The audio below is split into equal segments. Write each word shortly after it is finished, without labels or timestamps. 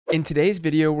In today's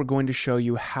video, we're going to show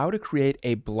you how to create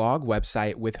a blog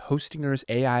website with Hostinger's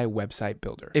AI website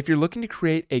builder. If you're looking to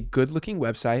create a good looking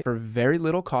website for very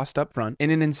little cost up front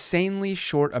in an insanely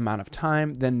short amount of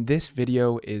time, then this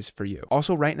video is for you.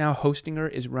 Also, right now, Hostinger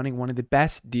is running one of the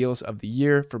best deals of the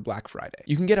year for Black Friday.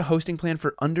 You can get a hosting plan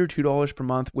for under $2 per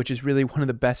month, which is really one of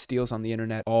the best deals on the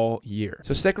internet all year.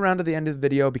 So stick around to the end of the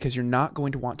video because you're not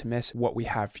going to want to miss what we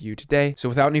have for you today. So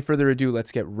without any further ado,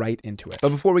 let's get right into it.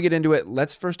 But before we get into it,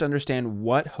 let's first understand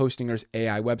what Hostinger's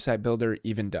AI website builder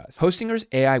even does. Hostinger's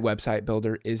AI website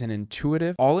builder is an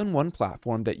intuitive, all-in-one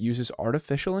platform that uses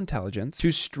artificial intelligence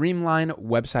to streamline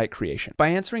website creation. By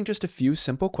answering just a few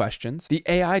simple questions, the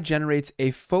AI generates a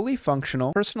fully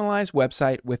functional, personalized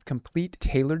website with complete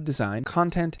tailored design,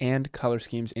 content, and color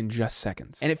schemes in just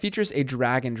seconds. And it features a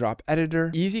drag and drop editor,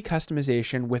 easy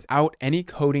customization without any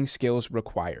coding skills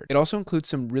required. It also includes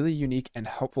some really unique and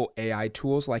helpful AI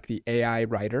tools like the AI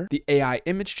Writer, the AI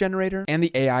Image Generator, and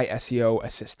the AI SEO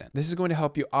Assistant. This is going to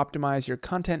help you optimize your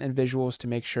content and visuals to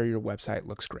make sure your website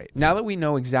looks great. Now that we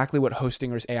know exactly what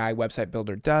Hostinger's AI website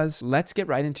builder does, let's get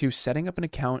right into setting up an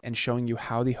account and showing you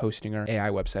how the Hostinger AI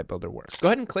website builder works. Go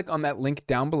ahead and click on that link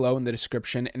down below in the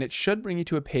description, and it should bring you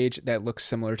to a page that looks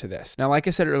similar to this. Now, like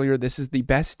I said earlier, this is the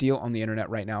best deal on the internet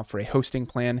right now for a hosting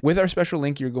plan. With our special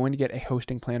link, you're going to get a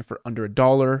hosting plan for under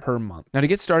 $1 per month. Now, to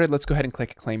get started, let's go ahead and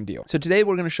click Claim Deal. So today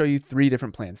we're going to show you 3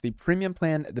 different plans: the premium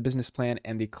plan, the business plan,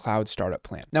 and the cloud startup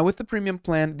plan. Now, with the premium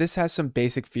plan, this has some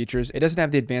basic features. It doesn't have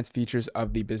the advanced features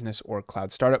of the business or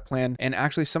cloud startup plan. And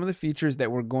actually, some of the features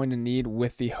that we're going to need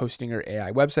with the Hostinger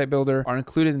AI website builder are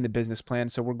included in the business plan.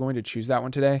 So we're going to choose that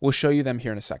one today. We'll show you them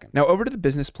here in a second. Now, over to the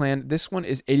business plan, this one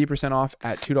is 80% off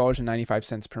at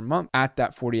 $2.95 per month at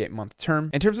that 48-month term.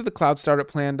 In terms of the cloud startup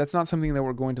plan, that's not something that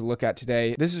we're going to look at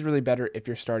today. This is really better if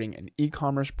you're starting an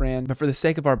e-commerce brand, but for the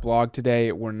sake of our blog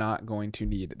today, we're not going to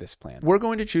need this plan. We're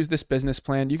going to choose this business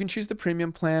plan. You can choose the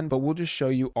premium plan, but we'll just show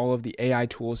you all of the AI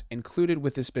tools included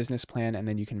with this business plan, and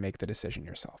then you can make the decision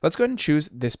yourself. Let's go ahead and choose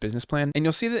this business plan, and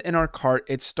you'll see that in our cart,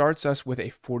 it starts us with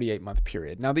a 48-month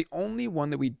period. Now, the only one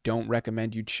that we don't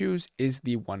recommend you choose is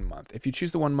the 1 month. If you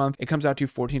choose the 1 month, it comes out to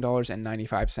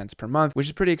 $14.95 per month, which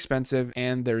is pretty expensive,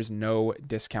 and there's no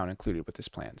discount included with this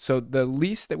plan. So the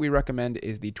least that we recommend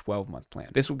is the 12-month plan.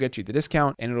 This will get you the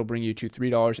discount, and it'll bring you to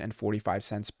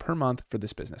 $3.45 per month for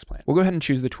this business plan. We'll go ahead and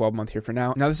choose the 12-month here for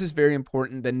now. Now, this is very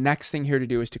important. The next thing here to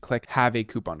do is to click Have a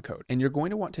Coupon Code, and you're going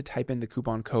to want to type in the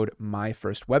coupon code My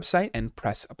First Website and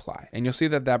press Apply. And you'll see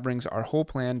that that brings our whole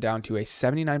plan down to a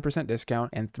 79% discount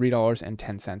and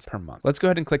 $3.10 per month. Let's go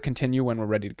ahead and click Continue when we're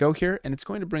ready to go here, and it's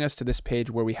going to bring us to this page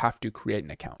where we have to create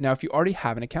an account. Now, if you already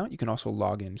have an account, you can also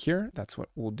log in here. That's what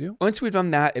we'll do. Once we've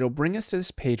done that, it'll bring us to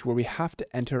this page where we have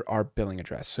to enter our billing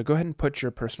address. So go ahead and put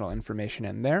your personal information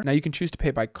in there. Now, you can choose to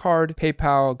pay by card,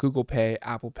 PayPal, Google Pay,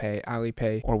 Apple Pay,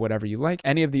 Alipay, or whatever you like.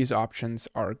 Any of these options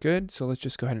are good. So let's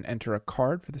just go ahead and enter a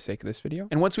card for the sake of this video.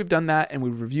 And once we've done that and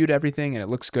we've reviewed everything and it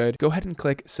looks good, go ahead and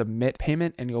click Submit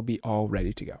Payment, and you'll be all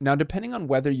ready to go. Now, depending on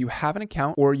whether you have an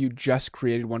account or you just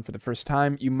created one for the first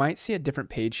time, you might see a different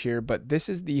page here, but this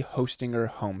is the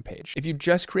Hostinger homepage. If you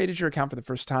just created your account for the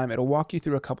first time, it'll walk you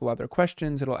through a couple other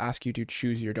questions. It'll ask you to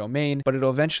choose your domain, but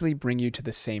it'll eventually bring you to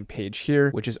the same page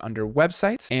here, which is under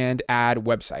Websites and Add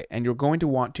Website. And you're going to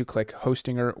want to click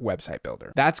Hostinger Website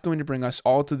Builder. That's going to bring us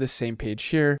all to the same page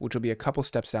here, which will be a couple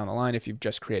steps down the line if you've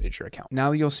just created your account.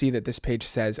 Now you'll see that this page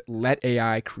says, Let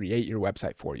AI create your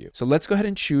website for you. So let's go ahead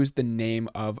and choose the name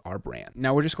of our brand.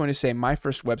 Now we're just going to say My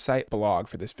First Website Blog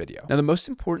for this video. Now, the most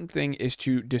important thing is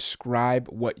to describe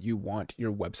what you want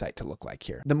your website to look like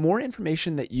here. The more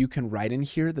information that you can write in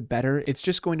here, the better. It's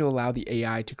just going to allow the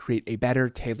AI to create a better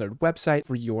tailored website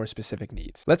for your specific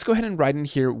needs. Let's go ahead and write in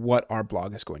here what our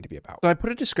blog is going to be about. So I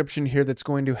put a description here that's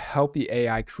going to help the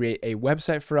AI create a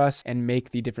website for us and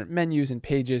make the different menus and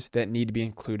pages that need to be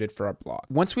included for our blog.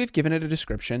 Once we've given it a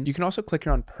description, you can also click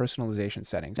here on personalization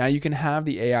settings. Now you can have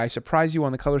the AI surprise you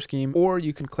on the color scheme, or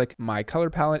you can click My Color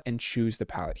Palette and choose the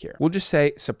palette here. We'll just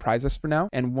say surprise us for now.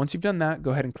 And once you've done that,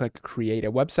 go ahead and click Create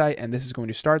a Website, and this is going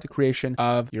to start the creation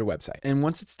of your website. And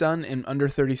once it's done in under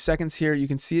 30 seconds here, you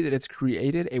can see that it's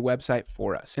created a website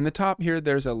for us. In the top here,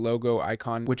 there's a logo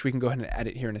icon, which we can go ahead and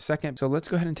edit here in a second. So let's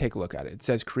go ahead and take a look at it. It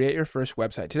says create your first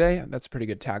website today. That's a pretty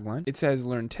good tagline. It says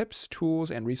learn tips,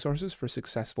 tools, and resources for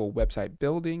successful website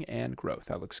building and growth.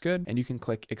 That looks good. And you can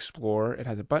click explore. It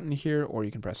has a button here, or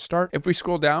you can press start. If we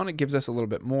scroll down, it gives us a little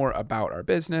bit more about our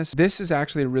business. This is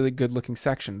actually a really good looking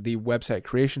section. The website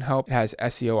creation help. It has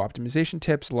SEO optimization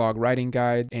tips, blog writing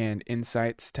guide, and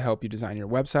insights to help you design your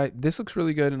website. This looks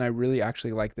really good, and I really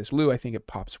actually like this blue. I think it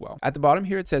pops well. At the bottom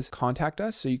here, it says contact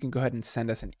us. So you can go ahead and send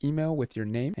us an email with your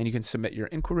name, and you can submit your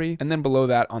inquiry free. And then below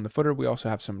that on the footer, we also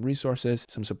have some resources,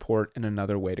 some support, and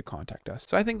another way to contact us.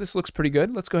 So I think this looks pretty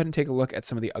good. Let's go ahead and take a look at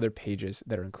some of the other pages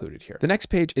that are included here. The next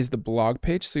page is the blog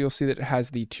page. So you'll see that it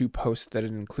has the 2 posts that it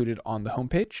included on the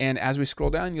homepage. And as we scroll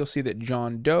down, you'll see that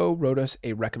John Doe wrote us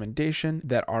a recommendation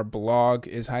that our blog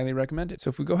is highly recommended. So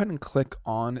if we go ahead and click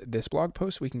on this blog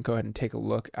post, we can go ahead and take a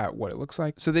look at what it looks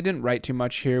like. So they didn't write too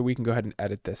much here. We can go ahead and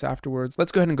edit this afterwards.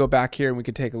 Let's go ahead and go back here and we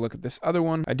can take a look at this other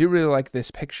one. I do really like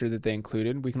this picture that they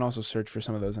included. We can also search for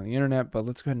some of those on the internet, but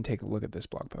let's go ahead and take a look at this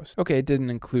blog post. Okay, it didn't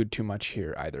include too much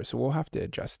here either, so we'll have to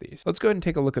adjust these. Let's go ahead and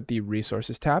take a look at the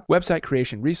resources tab. Website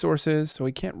creation resources. So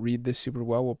we can't read this super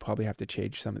well. We'll probably have to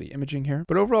change some of the imaging here,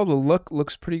 but overall the look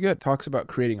looks pretty good. Talks about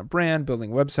creating a brand,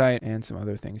 building a website, and some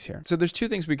other things here. So there's 2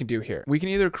 things we can do here. We can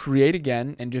either create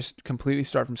again and just completely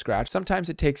start from scratch. Sometimes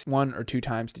it takes 1 or 2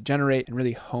 times to generate and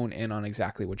really hone in on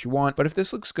exactly what you want. But if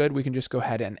this looks good, we can just go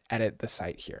ahead and edit the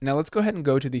site here. Now let's go ahead and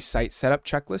go to the site setup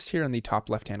checklist here in the top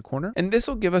left-hand corner. And this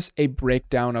will give us a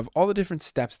breakdown of all the different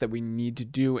steps that we need to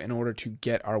do in order to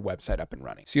get our website up and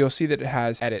running. So you'll see that it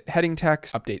has edit heading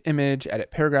text, update image,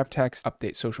 edit paragraph text,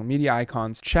 update social media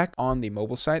icons, check on the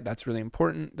mobile site. That's really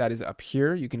important. That is up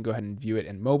here. You can go ahead and view it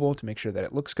in mobile to make sure that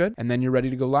it looks good. And then you're ready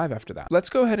to go live after that. Let's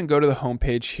go ahead and go to the home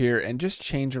page here and just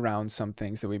change around some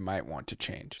things that we might want to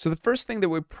change. So the first thing that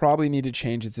we probably need to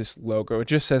change is this logo. It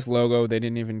just says logo. They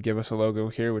didn't even give us a logo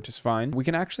here, which is fine. We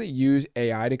can actually use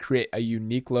AI to create a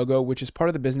unique logo, which is part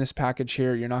of the business package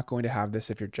here. You're not going to have this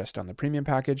if you're just on the premium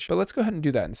package, but let's go ahead and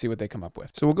do that and see what they come up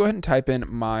with. So we'll go ahead and type in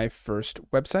my first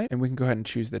website and we can go ahead and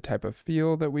choose the type of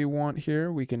feel that we want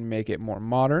here. We can make it more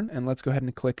modern and let's go ahead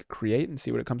and click create and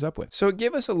see what it comes up with. So it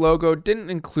gave us a logo, didn't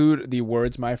include the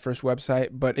words my first website,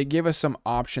 but it gave us some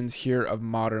options here of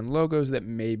modern logos that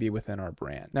may be within our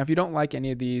brand. Now, if you don't like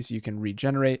any of these, you can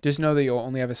regenerate. Just know that you'll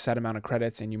only have a set amount of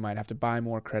credits and you might have to buy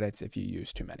more credits if you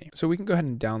use too many. So we can go ahead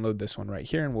and download this one right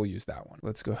here and we'll use that one.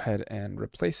 Let's go ahead and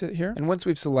replace it here. And once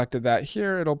we've selected that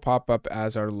here, it'll pop up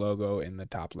as our logo in the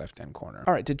top left-hand corner.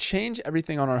 All right, to change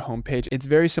everything on our homepage, it's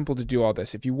very simple to do all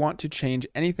this. If you want to change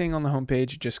anything on the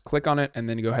homepage, just click on it and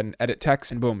then go ahead and edit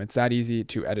text and boom, it's that easy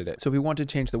to edit it. So if we want to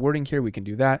change the wording here, we can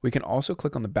do that. We can also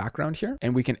click on the background here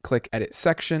and we can click edit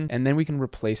section and then we can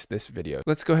replace this video.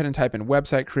 Let's go ahead and type in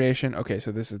website creation. Okay,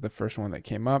 so this is the first one that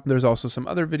came up. There's also some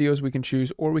other videos we can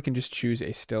choose, or we can just choose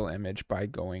a still image by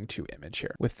going to image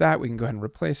here. With that, we can go ahead and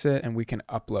replace it and we can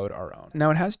upload our own.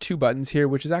 Now it has 2 buttons here,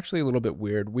 which is actually a little bit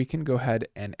weird. We can go ahead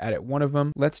and edit one of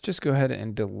them. Let's just go ahead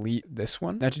and delete this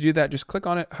one. Now to do that, just click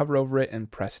on it, hover over it and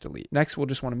press delete. Next, we'll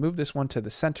just want to move this one to the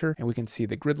center and we can see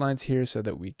the grid lines here so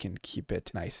that we can keep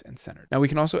it nice and centered. Now we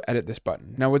can also edit this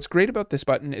button. Now what's great about this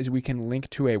button is we can link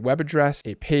to a web address,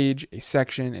 a page, a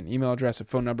section, an email address, a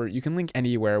phone number. You can link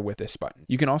anywhere with this button.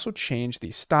 You can also change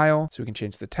the style. So we can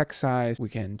change the text size. We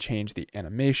can change the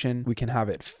animation. We can have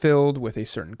it filled with a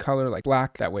certain color like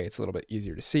black. That way it's a little bit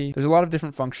easier to see. There's a lot of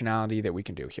different functionality that we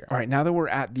can do here. All right, now that we're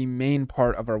at the main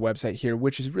part of our website here,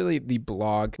 which is really the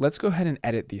blog, let's go ahead and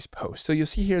edit these posts. So you'll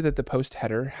see here that the post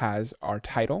header has our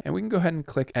title and we can go ahead and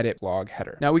click edit blog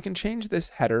header. Now we can change this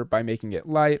header by making it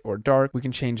light or dark. We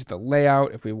can change the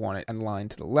layout if we want it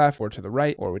aligned to the left or to the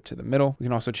right or to the middle. We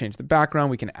can also change the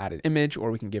background. We can add an image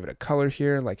or we can give it a color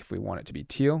here, like if we want it to be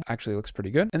teal. Actually looks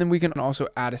pretty good. And then we can also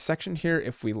add a section here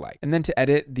if we like. And then to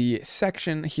edit the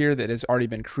section here that has already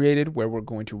been created where we're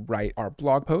going to write our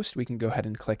blog post, we can go ahead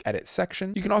and click edit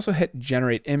section. You can also hit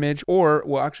generate image, or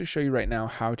we'll actually show you right now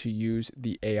how to use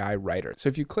the AI writer. So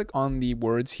if you click on the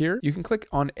words here, you can click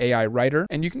on AI writer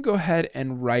and you can go ahead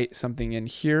and write something in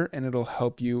here and it'll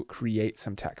help you create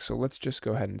some text. So let's just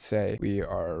go ahead and say we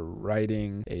are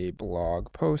writing a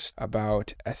blog post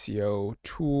about SEO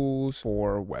tools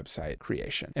for website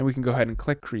creation. And we can go ahead and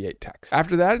click create text.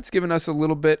 After that, it's given us a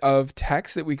little bit of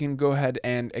text that we can go ahead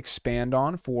and expand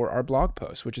on for our blog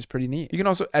post, which is pretty neat. You can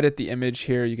also edit the image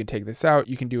here. You can take this out.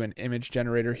 You can do an image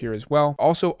generator here as well.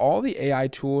 Also, all the AI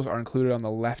tools are included on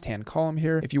the left-hand column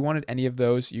here. If you wanted any of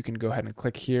those, you can go ahead and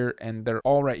click here and they're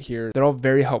all right here. They're all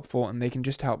very helpful and they can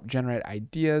just help generate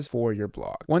ideas for your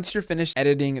blog. Once you're finished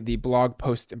editing the blog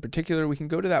posts in particular, we can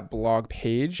go to that blog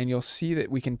page and you'll see that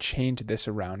we can change this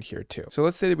around here too. So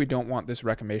let's say that we don't want this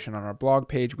recommendation on our blog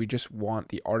page. We just want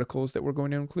the articles that we're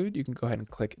going to include. You can go ahead and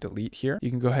click delete here. You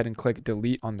can go ahead and click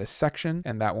delete on this section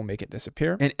and that will make it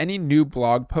disappear. And any new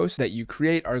blog posts that you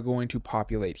create are going to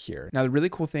populate here. Now, the really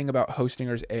cool thing about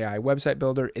Hostinger's AI website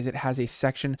builder is it has a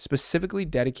section specifically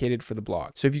dedicated for the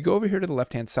blog. So if you go over here to the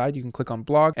left-hand side, you can click on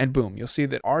blog and boom, you'll see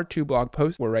that our 2 blog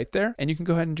posts were right there. And you can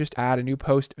go ahead and just add a new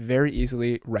post very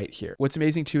easily right here. What's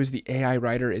amazing too is the AI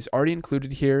writer is already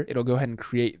included here. It'll go ahead and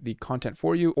create the content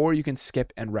for you, or you can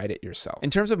skip and write it yourself.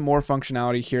 In terms of more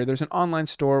functionality here, there's an online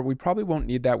store. We probably won't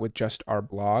need that with just our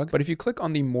blog, but if you click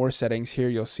on the more settings here,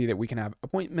 you'll see that we can have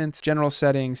appointments, general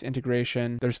settings,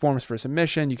 integration. There's forms for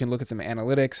submission. You can look at some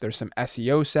analytics. There's some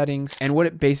SEO settings. And what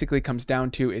it basically comes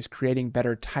down to is creating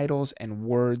better titles and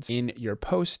words in your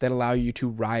posts that allow you to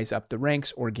rise up the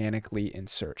ranks organically in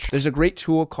search. There's a great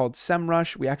tool called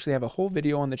SEMrush. We actually have a whole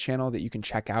video on the channel that you can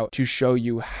check out to show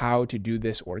you how to do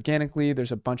this organically.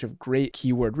 There's a bunch of great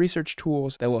keyword research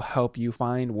tools that will help you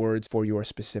find words for your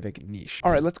specific niche.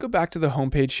 All right, let's go back to the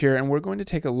homepage here, and we're going to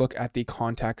take a look at the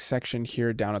contact section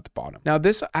here down at the bottom. Now,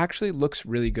 this actually looks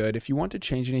really good. If you want to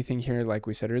change anything here, like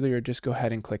we said earlier, just go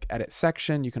ahead and click edit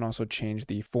section. You can also change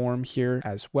the form here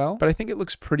as well, but I think it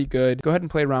looks pretty good. Go ahead and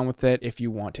play around with it if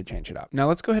you want to change it up. Now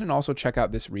let's go ahead and also check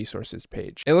out this resources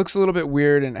page. It looks a little bit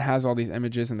weird and it has all these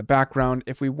images in the background.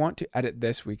 If we want to edit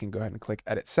this, we can go ahead and click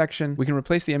edit section. We can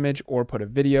replace the image or put a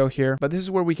video here, but this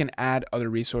is where we can add other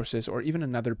resources or even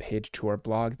another page to our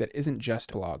blog that isn't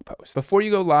just blog posts. Before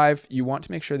you go live, you want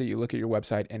to make sure that you look at your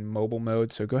website in mobile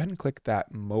mode. So go ahead and click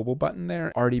that mobile button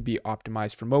there. Already be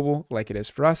optimized for mobile like it is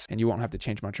for us, and you won't have to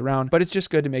change much around, but it's just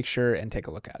good to make sure and take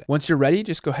a look at it. Once you're ready,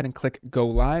 just go ahead and click go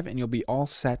live and you'll be all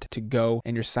set to go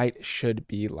and your site should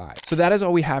be live. So that is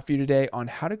all we have for you today on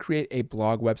how to create a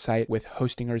blog website with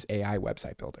Hostinger's AI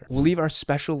website builder. We'll leave our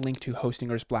special link to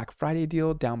Hostinger's Black Friday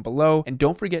deal down below, and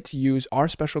don't forget to use our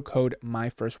special code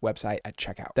MyFirstWebsite at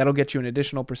checkout. That'll get you an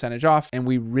additional percentage off, and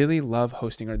we really love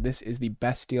Hostinger. This is the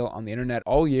best deal on the internet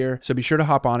all year, so be sure to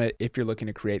hop on it if you're looking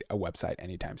to create a website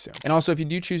anytime soon. And also, if you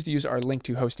do choose to use our link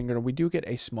to Hostinger, we do get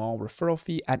a small referral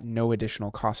fee at no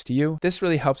additional cost to you. This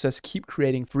really helps us keep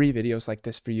creating free videos like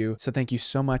this for you, so thank you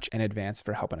so much in advance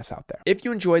for helping us out there. If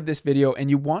you enjoyed this video and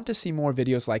you want to see more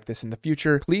videos like this in the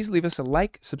future, please leave us a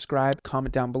like, subscribe,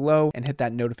 comment down below, and hit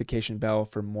that notification bell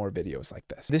for more videos like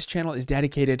this. This channel is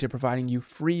dedicated to providing you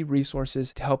free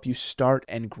resources to help you start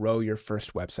and grow your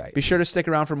first website. Be sure to stick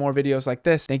around for more videos like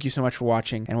this. Thank you so much for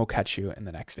watching, and we'll catch you in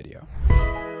the next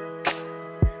video.